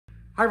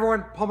Hi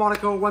everyone, Paul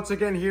Monaco once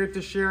again here to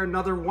share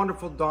another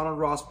wonderful Donald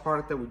Ross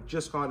product that we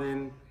just got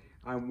in.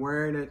 I'm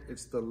wearing it.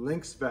 It's the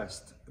Lynx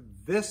vest.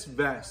 This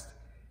vest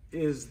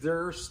is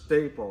their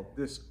staple.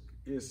 This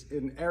is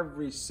in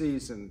every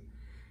season.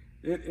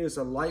 It is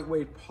a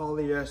lightweight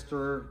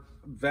polyester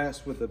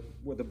vest with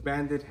a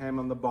banded hem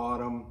on the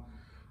bottom.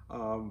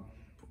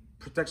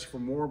 Protects you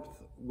from warmth,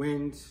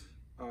 wind.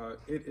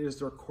 It is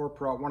their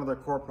one of their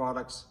core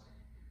products.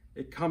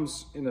 It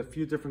comes in a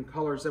few different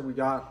colors that we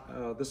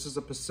got. This is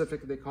a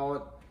Pacific, they call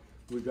it.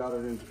 We got it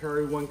in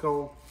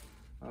periwinkle.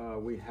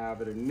 We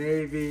have it in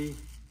navy.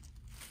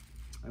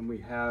 And we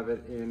have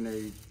it in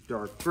a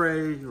dark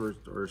gray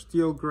or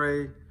steel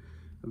gray.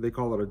 They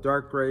call it a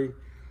dark gray.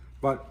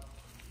 But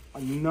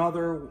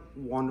another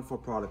wonderful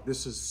product.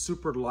 This is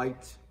super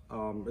light.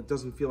 It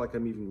doesn't feel like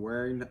I'm even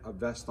wearing a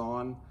vest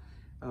on.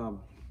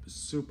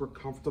 Super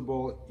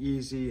comfortable,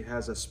 easy,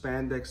 has a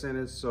spandex in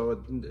it,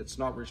 so it's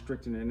not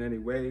restricting in any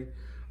way.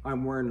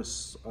 I'm wearing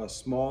a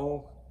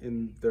small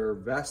in their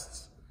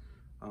vests.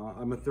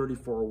 I'm a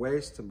 34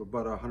 waist, I'm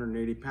about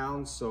 180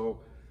 pounds, so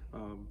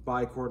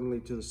buy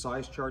accordingly to the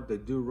size chart. They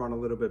do run a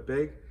little bit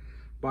big,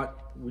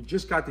 but we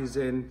just got these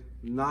in.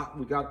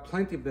 We got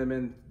plenty of them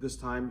in this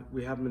time.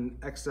 We have them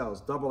in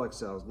XLs, double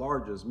XLs,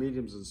 larges,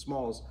 mediums, and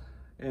smalls.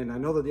 And I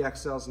know that the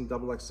XLs and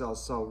double XLs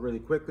sell really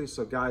quickly.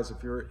 So guys,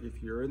 if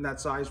you're in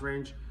that size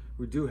range,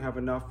 we do have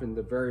enough in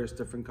the various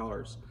different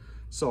colors.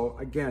 So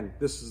again,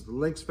 this is the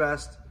Lynx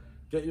vest.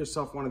 Get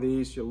yourself one of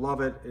these. You'll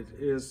love it. It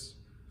is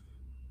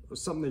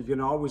something that you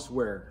can always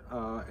wear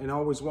and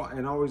always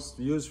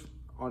use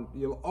on.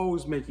 You'll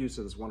always make use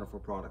of this wonderful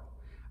product.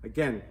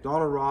 Again,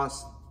 Donald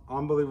Ross,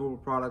 unbelievable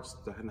products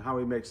and how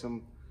he makes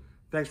them.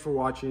 Thanks for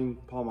watching,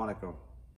 Paul Monaco.